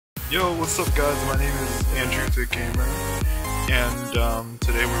Yo, what's up guys? My name is Andrewtehgamarh, and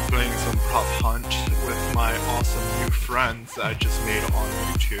today we're playing some Porp Hurt with my awesome new friends that I just made on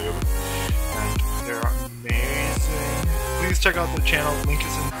YouTube, and they're amazing. Please check out the channel, link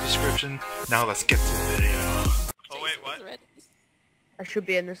is in the description. Now let's get to the video. Oh wait, what? I should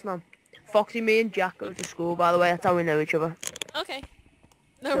be in this now. Foxy, me and Jack go to school, by the way, that's how we know each other. Okay.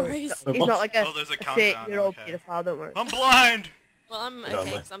 No worries. He's not like a, there's a 30-year-old okay. pedophile, don't worry. I'm blind! Well, I'm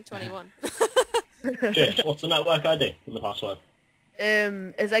okay, because I'm 21. Jay, what's the network ID and the password?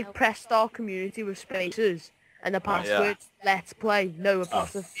 It's like press start community with spaces, and the password's let's play, no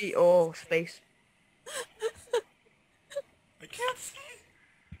apostrophe or space. I can't see.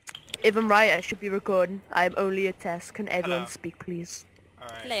 If I'm right, I should be recording. I'm only a test. Can everyone speak, please?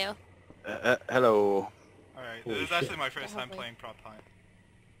 Alright. Leo. Hello. Alright, this is actually my first time playing Porp Hurt.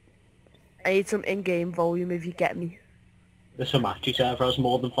 I need some in-game volume if you get me. This Hamachi server has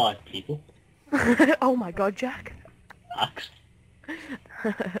more than 5 people. Oh my god, Jack. Axe.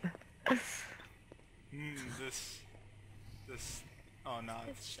 This, oh no,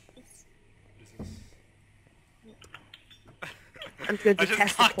 this is... I'm going to I just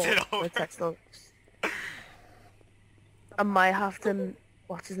test the knocked it port over. for text notes. I might have to,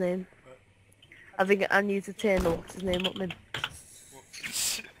 what's his name? I think I need to turn the what's his name up, man.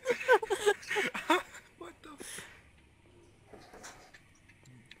 What the f...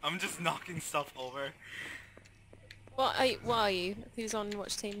 I'm just knocking stuff over. What are you? Who's on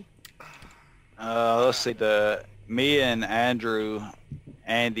which team? Let's see. Me and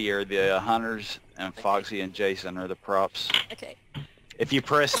Andy are the hunters, and Foxy and Jason are the props. Okay. If you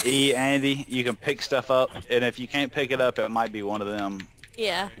press E, Andy, you can pick stuff up, and if you can't pick it up, it might be one of them.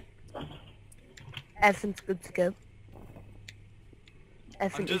 Yeah. Everything's good to go. I'm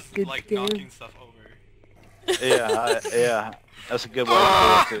Everything is just good like to go. knocking stuff over. Yeah, that's a good way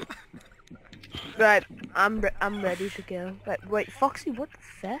to put it. Right, I'm ready to go. Right, wait, Foxy, what the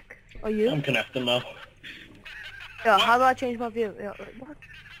fuck are you? I'm connecting now. Yeah, how do I change my view? Yeah, what?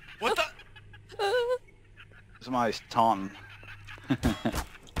 What the? Somebody's taunting.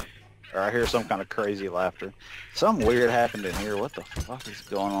 Or I hear some kind of crazy laughter. Something weird happened in here. What the fuck is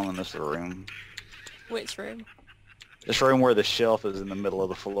going on in this room? Which room? This room where the shelf is in the middle of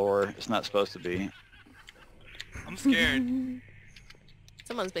the floor. It's not supposed to be. I'm scared.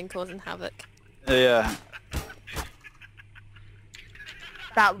 Someone's been causing havoc. Yeah.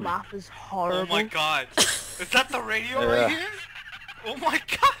 That laugh is horrible. Oh my god. Is that the radio right here? Oh my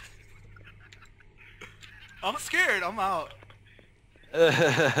god. I'm scared. I'm out.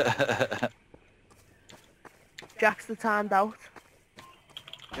 Jack's the timed out.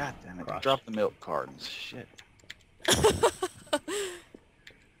 God damn it. Drop the milk cartons. Shit.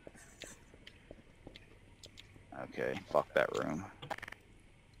 Okay, fuck that room.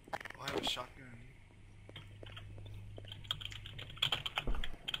 Oh, I have a shotgun.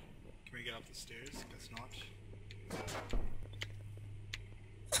 Can we get up the stairs? Guess not.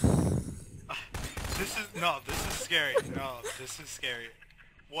 This is scary. No, this is scary.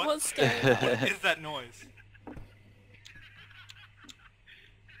 What? What's scary? What is that noise?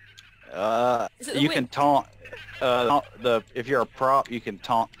 Is it the You wind? can taunt. If you're a prop, you can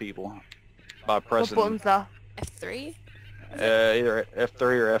taunt people by What pressing button's that? F3? either F3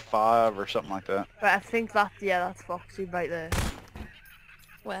 or F5 or something like that. Right, I think that's Foxy right there.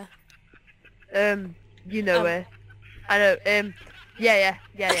 Where? You know where. I know, yeah.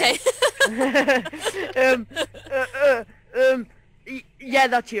 Okay. Yeah,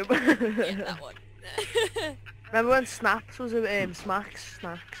 that's you. Yeah, that one. Remember when Snaps was a,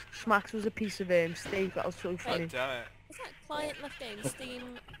 Smacks was a piece of, steak? That was so funny. God damn it. Is that client left game?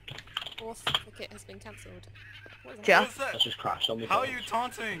 Steam authenticator has been cancelled. What is that? Jack? What is that? That's just crashed on me. How are you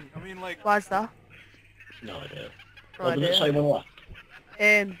taunting? I mean, like... Why's that? No idea. No What did it idea. say when I left?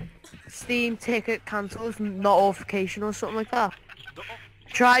 Steam ticket cancels, not authentication or something like that. the-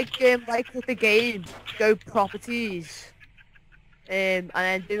 Try right click the game, go properties, and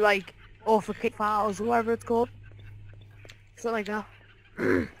then do like authenticate files or whatever it's called. Something like that.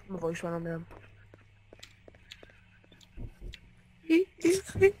 My voice went on there.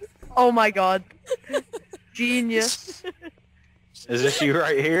 Oh my god. Genius. Is this you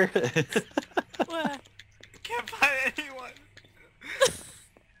right here? Where? Can't find anyone.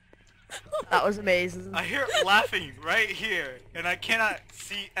 That was amazing. I hear laughing right here, and I cannot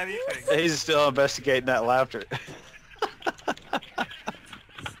see anything. He's still investigating that laughter.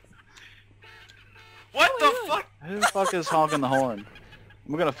 What the fuck? Who the fuck is honking the horn?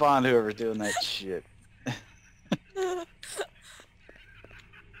 We're gonna find whoever's doing that shit.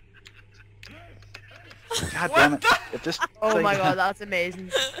 God damn it. If this Oh thing- my god, that's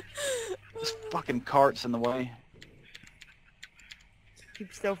amazing. This fucking cart's in the way.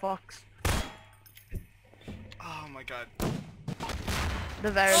 Keep still, Fox. Oh my god. The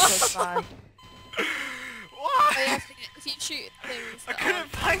very close by. What? Oh, yeah, I forget, if you shoot things I that couldn't aren't-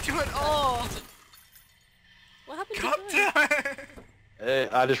 find you at all. What happened to God yours? damn it.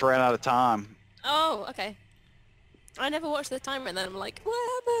 I just ran out of time. Oh, okay. I never watched the timer and then I'm like,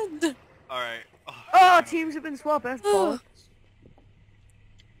 what happened? Alright. Oh, teams have been swapped. That's Oh. bollocks.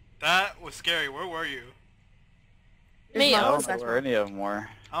 That was scary. Where were you? Me, It's I my I don't was, know where any of them were.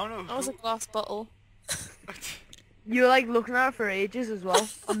 I don't know I was a who. glass bottle. You were like looking at it for ages as well.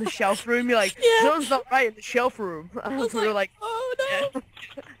 On the shelf room, you're like, Yeah. something's not right in the shelf room. I And was we were like, oh no!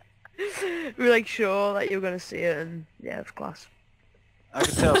 we were like sure that you were gonna see it, and yeah, it was class. I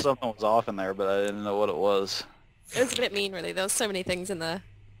could tell something was off in there, but I didn't know what it was. It was a bit mean, really. There was so many things in there.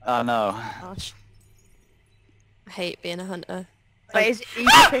 I know. Gosh. I hate being a hunter. But it's easy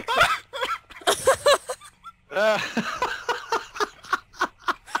picks.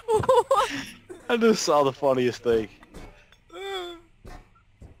 I just saw the funniest thing.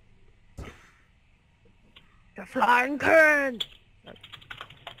 The flying current. That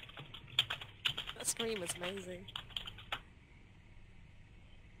scream was amazing.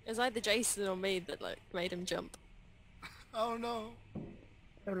 It was either Jason or me that like made him jump. Oh no.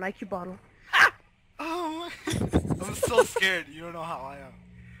 Don't like your bottle. Oh my. I'm so scared. You don't know how I am.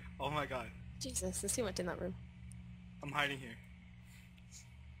 Oh my god. Jesus, there's too much in that room. I'm hiding here.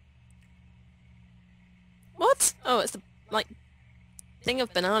 What? Oh, it's the like thing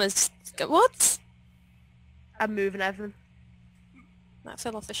of bananas. What? I'm moving everything. That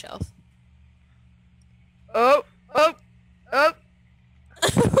fell off the shelf. Oh, oh, oh.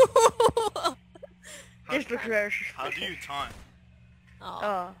 Oh. This looks very How do you taunt?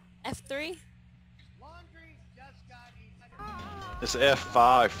 Oh. F3? It's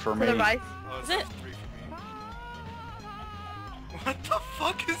F5 for To me. the right. Oh, it's Is it? F3 for me. What the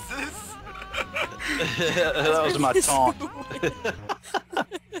fuck is this? That was my taunt.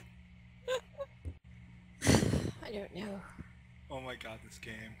 I don't know. Oh my god, this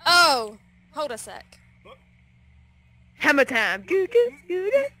game. Oh! Hold a sec. Hammer time. Do do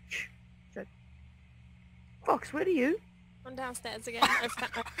do do. So, Fox, where are you? I'm downstairs again. I've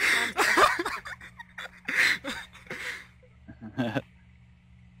found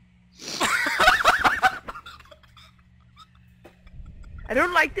I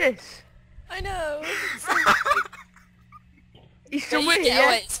don't like this. I know. He's But somewhere you get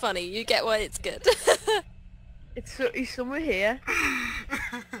why here. it's funny. You get why it's good. He's somewhere here.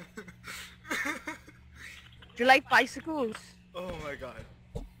 Do you like bicycles? Oh my god.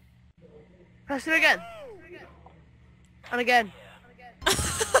 Press it again. And again.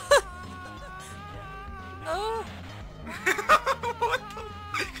 Oh, What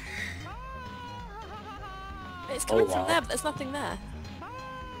the? it's coming wow. from there, but there's nothing there.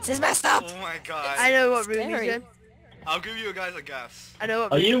 This is messed up. Oh my god. I know what room he's Scary. in. I'll give you guys a guess. I know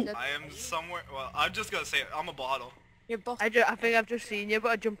what Are room you- he's in. I am somewhere. Well, I'm just gonna say it. I'm a bottle. Your boss. I think I've just seen you,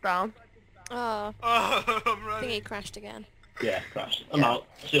 but I jumped down. Oh, Oh, I'm thingy running. crashed again. Yeah, crash. I'm out.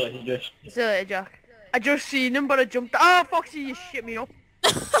 See you later, Josh. See you later, Jack. I just seen him, but I jumped. Oh, Foxy, you shit me up,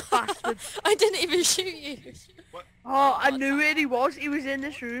 bastard. I didn't even shoot you. Oh, I knew where he was. He was in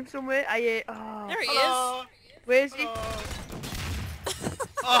this room somewhere. Oh, There he Hello. where's he?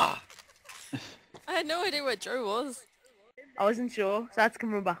 Ah. I had no idea where Joe was. I wasn't sure, so I had to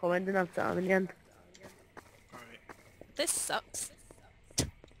come back home and didn't have time in the end. Alright. This sucks.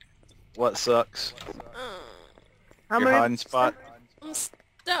 What sucks? How Your many? hiding spot? I'm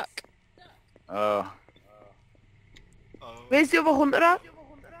stuck. Oh. Oh. Where's the other hunter at?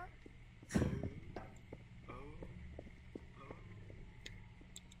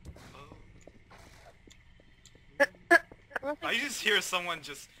 I just hear someone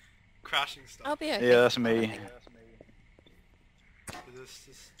just crashing stuff. I'll be okay. Yeah, that's me.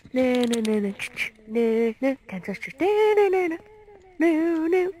 This. No, no, no, no, no, no, can't touch this. No, no, no, no, no,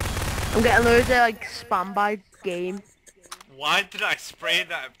 no. I'm getting loads of like spam by game. Why did I spray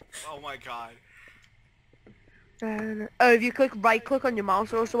that? Oh my god. Oh, if you right click on your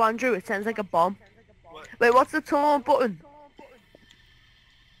mouse also, Andrew, it sends like a bomb. What? Wait, what's the tunnel button?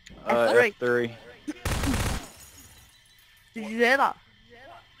 F3. F3. Did you hear that?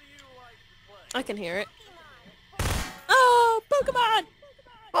 I can hear it. Oh, Pokemon!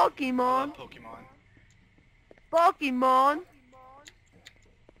 I Pokemon. love Pokemon. Pokemon.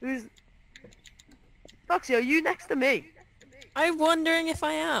 Who's... Foxy, are you next to me? I'm wondering if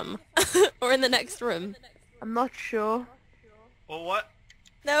I am. Or in the next room. I'm not sure. Well, what?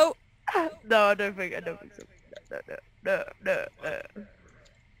 No. No, I don't think so. No, no, no, no, no.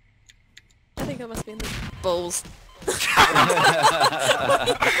 kill must be in the balls.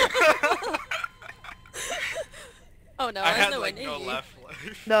 Oh no, I I was had nowhere like near no you. left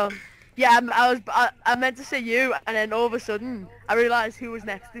life. No. Yeah, I meant to say you, and then all of a sudden, I realised who was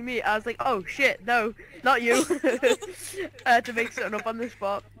next to me. I was like, oh shit, no, not you. I had to make something up on the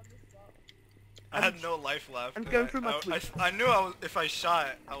spot. I had no life left. I'm and going through my I tweets. I knew if I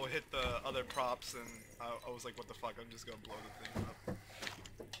shot, I would hit the other props, and I was like, what the fuck, I'm just gonna blow the thing up.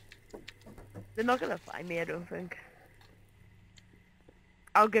 They're not gonna find me, I don't think.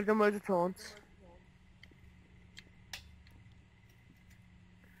 I'll give them loads of taunts.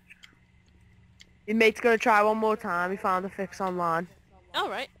 Your mate's gonna try one more time, he found a fix online.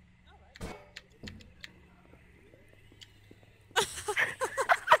 Alright.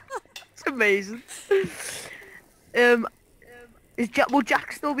 It's amazing. Will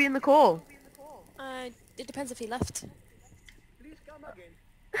Jack still be in the call? It depends if he left.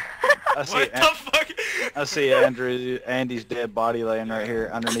 I see, What the fuck? I see Andy's dead body laying right here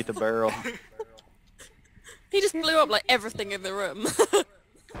underneath the barrel. He just blew up like everything in the room.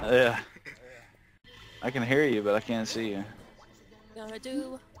 Yeah. I can hear you, but I can't see you. Gonna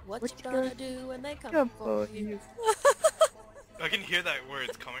do what you gonna do when they come for you. I can hear that where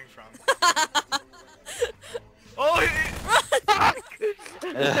it's coming from. Oh! Oh,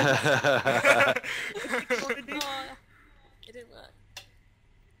 it didn't work.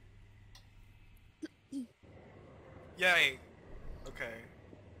 Yay. Okay.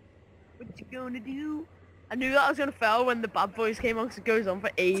 What you gonna do? I knew that I was gonna fail when the bad boys came on, 'cause it goes on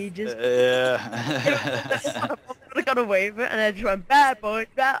for ages. Yeah. I got away with it, and I just went, bad boys,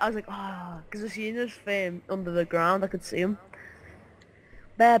 bad. I was like, ah, because I seen this thing under the ground, I could see him.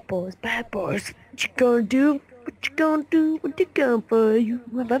 Bad boys, what you gonna do? What you gonna do? What you gonna for you?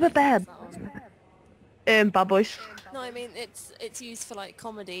 Bad boys. Bad boys. No, I mean it's used for like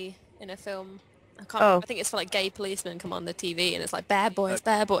comedy in a film. I think it's for like gay policemen come on the TV and it's like bad boys,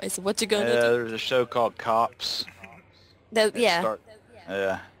 what you gonna Yeah, do? there's a show called Cops. Yeah.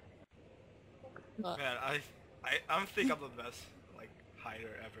 Yeah. But Man, I think I'm the best, like,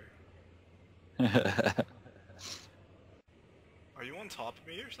 hider ever. Are you on top of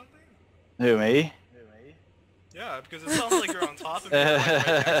me or something? Who, me? Yeah, because it sounds like you're on top of me, like,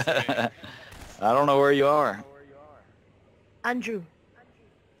 right next to me. I don't know where you are. Andrew,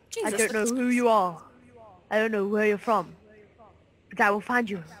 Jesus, I don't know who you are. I don't know where you're from. But I will find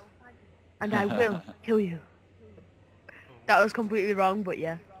you. And I will kill you. That was completely wrong, but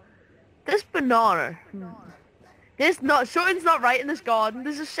yeah. This banana. Something's not right in this garden.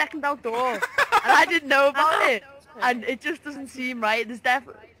 There's a second outdoor. And I didn't know about it. And it just doesn't seem right. There's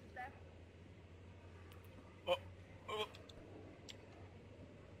definitely... Oh, oh.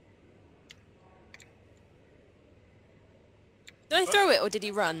 Did I throw it or did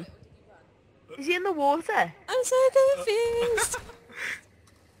he run? Is he in the water? I'm so confused.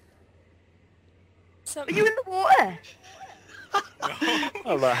 Are you in the water? I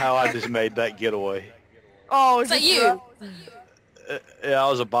don't know how I just made that getaway. Oh, Is that you? Yeah, I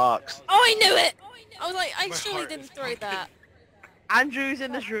was a box. Oh, I knew it! I was like, I My surely heart didn't is throw pumping. that. Andrew's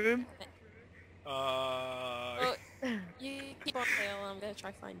in this room. Well, you keep on tail, I'm gonna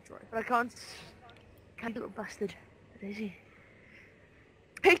try find Troy. But I can't little bastard. Where is he?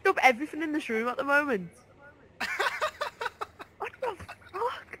 Picked up everything in this room at the moment. What the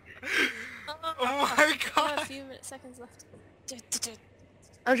fuck? Oh my I have god! a few seconds left.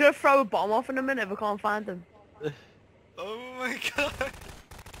 I'm gonna throw a bomb off in a minute if I can't find him. Oh my god!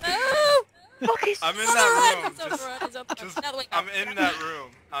 No! Fuck is... I'm in It's that room. on the run, it's on the run, it's on the run. Just, Now the way I'm up. in that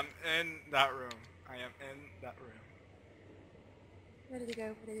room. I'm in that room. I am in that room. Where did he go?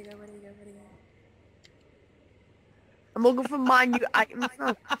 Where did he go? Where did he go? Where did he go? I'm looking for my new items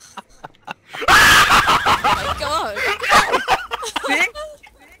now. Oh my god!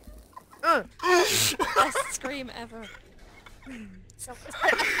 Best scream ever. I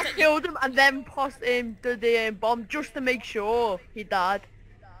killed him and then tossed him the bomb just to make sure he died.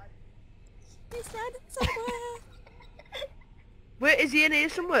 He's dead somewhere. Where is he in here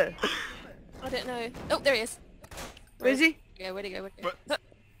somewhere? I don't know. Oh, there he is. Where is he? Yeah, where'd he go? Where'd he go?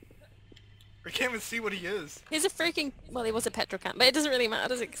 I can't even see what he is. He's a freaking... Well, he was a petrocam, but it doesn't really matter,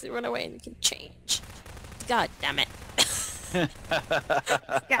 does it? Because he run away and you can change. God damn it.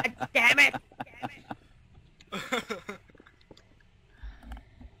 God damn it!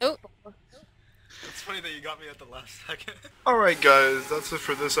 Oh. It's funny that you got me at the last second. Alright guys, that's it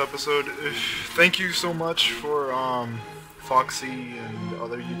for this episode. Thank you so much for Foxy and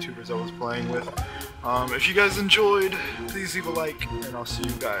other YouTubers I was playing with. If you guys enjoyed, please leave a like, and I'll see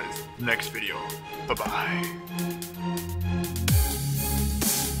you guys next video. Bye-bye.